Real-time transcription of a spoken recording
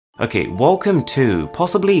Okay, welcome to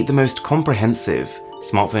possibly the most comprehensive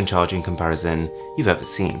smartphone charging comparison you've ever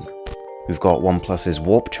seen. We've got OnePlus's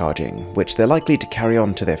warp charging, which they're likely to carry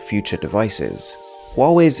on to their future devices.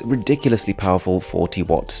 Huawei's ridiculously powerful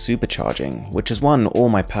 40-watt supercharging, which has won all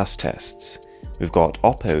my past tests. We've got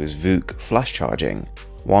Oppo's VOOC flash charging,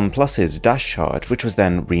 OnePlus's Dash Charge, which was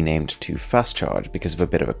then renamed to Fast Charge because of a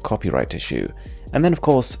bit of a copyright issue, and then of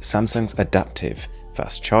course Samsung's adaptive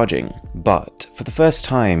fast charging. But for the first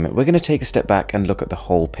time, we're going to take a step back and look at the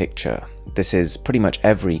whole picture. This is pretty much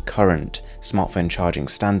every current smartphone charging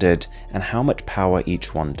standard and how much power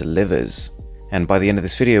each one delivers. And by the end of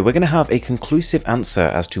this video, we're going to have a conclusive answer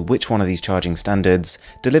as to which one of these charging standards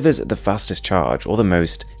delivers the fastest charge or the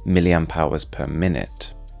most milliamp hours per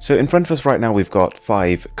minute. So in front of us right now, we've got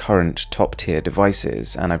 5 current top tier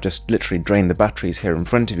devices, and I've just literally drained the batteries here in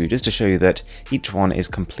front of you just to show you that each one is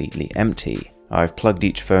completely empty. I've plugged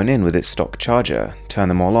each phone in with its stock charger, turned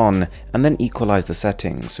them all on, and then equalized the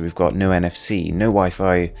settings, so we've got no NFC, no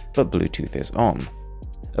Wi-Fi, but Bluetooth is on.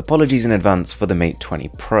 Apologies in advance for the Mate 20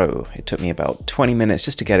 Pro. It took me about 20 minutes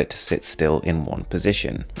just to get it to sit still in one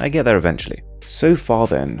position. I get there eventually. So far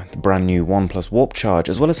then, the brand new OnePlus Warp Charge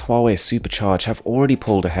as well as Huawei Supercharge have already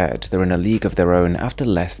pulled ahead. They're in a league of their own after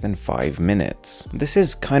less than 5 minutes. This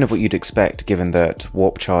is kind of what you'd expect given that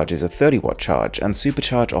Warp Charge is a 30-watt charge and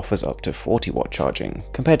Supercharge offers up to 40-watt charging,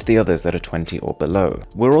 compared to the others that are 20 or below.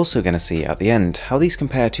 We're also going to see at the end how these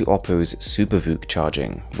compare to Oppo's Super VOOC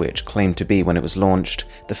charging, which claimed to be, when it was launched,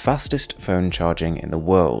 the fastest phone charging in the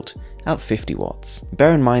world, at 50 watts.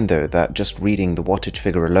 Bear in mind though that just reading the wattage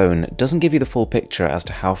figure alone doesn't give you the full picture as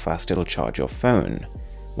to how fast it'll charge your phone.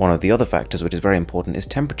 One of the other factors which is very important is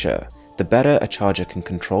temperature. The better a charger can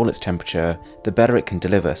control its temperature, the better it can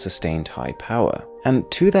deliver sustained high power. And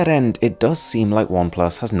to that end, it does seem like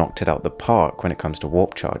OnePlus has knocked it out the park when it comes to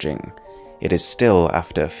warp charging. It is still,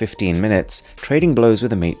 after 15 minutes, trading blows with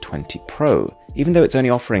the Mate 20 Pro, even though it's only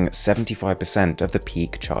offering 75% of the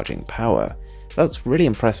peak charging power. That's really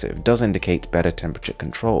impressive, does indicate better temperature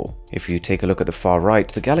control. If you take a look at the far right,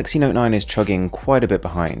 the Galaxy Note 9 is chugging quite a bit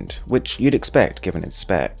behind, which you'd expect given its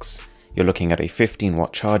specs. You're looking at a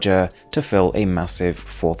 15-watt charger to fill a massive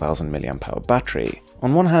 4000 mAh battery.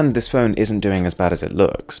 On one hand, this phone isn't doing as bad as it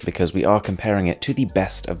looks, because we are comparing it to the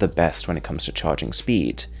best of the best when it comes to charging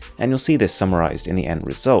speed, and you'll see this summarized in the end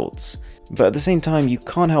results. But at the same time, you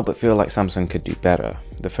can't help but feel like Samsung could do better.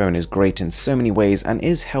 The phone is great in so many ways and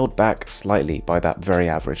is held back slightly by that very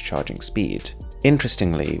average charging speed.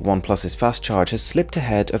 Interestingly, OnePlus's Fast Charge has slipped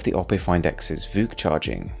ahead of the Oppo Find X's VOOC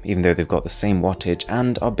charging, even though they've got the same wattage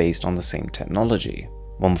and are based on the same technology.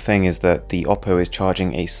 One thing is that the Oppo is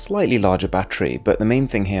charging a slightly larger battery, but the main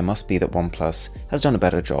thing here must be that OnePlus has done a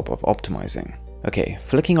better job of optimizing. Okay,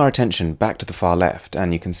 flicking our attention back to the far left,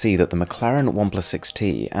 and you can see that the McLaren OnePlus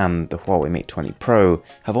 6T and the Huawei Mate 20 Pro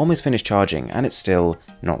have almost finished charging and it's still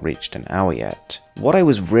not reached an hour yet. What I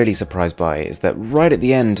was really surprised by is that right at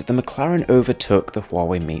the end, the McLaren overtook the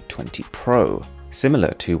Huawei Mate 20 Pro. Similar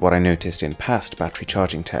to what I noticed in past battery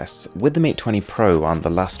charging tests, with the Mate 20 Pro on the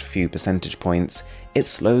last few percentage points, it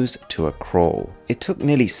slows to a crawl. It took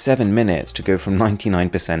nearly 7 minutes to go from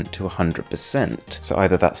 99% to 100%, so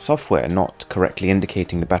either that's software not correctly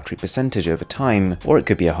indicating the battery percentage over time, or it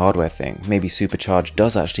could be a hardware thing. Maybe Supercharge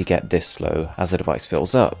does actually get this slow as the device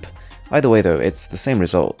fills up. Either way though, it's the same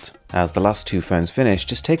result. As the last 2 phones finish,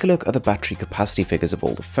 just take a look at the battery capacity figures of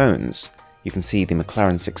all the phones. You can see the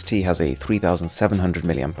McLaren 6T has a 3700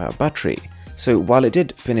 mAh battery, so while it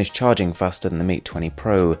did finish charging faster than the Mate 20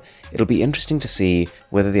 Pro, it'll be interesting to see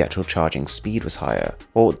whether the actual charging speed was higher,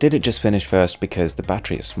 or did it just finish first because the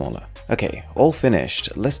battery is smaller. Okay, all finished,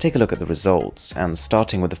 let's take a look at the results, and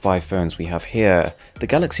starting with the 5 phones we have here, the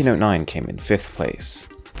Galaxy Note 9 came in 5th place.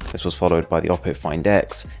 This was followed by the Oppo Find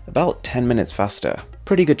X, about 10 minutes faster.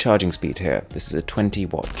 Pretty good charging speed here, this is a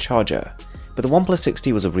 20-watt charger. But the OnePlus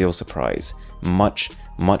 6T was a real surprise, much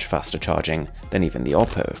faster charging than even the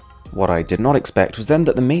Oppo. What I did not expect was then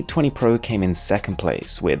that the Mate 20 Pro came in 2nd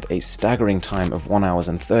place with a staggering time of 1 hour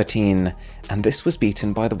and 13, and this was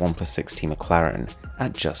beaten by the OnePlus 6T McLaren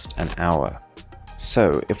at just an hour.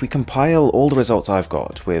 So if we compile all the results I've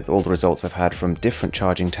got with all the results I've had from different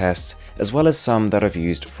charging tests, as well as some that I've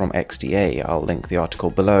used from XDA, I'll link the article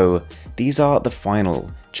below, these are the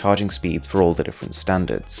final charging speeds for all the different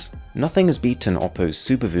standards. Nothing has beaten Oppo's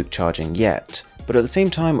Super VOOC charging yet, but at the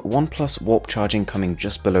same time, OnePlus Warp charging coming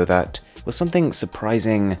just below that was something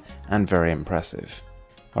surprising and very impressive.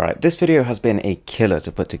 Alright, this video has been a killer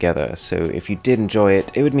to put together, so if you did enjoy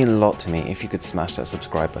it, it would mean a lot to me if you could smash that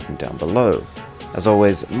subscribe button down below. As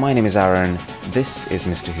always, my name is Aaron, this is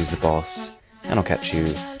Mr. Who's the Boss, and I'll catch you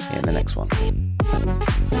in the next one.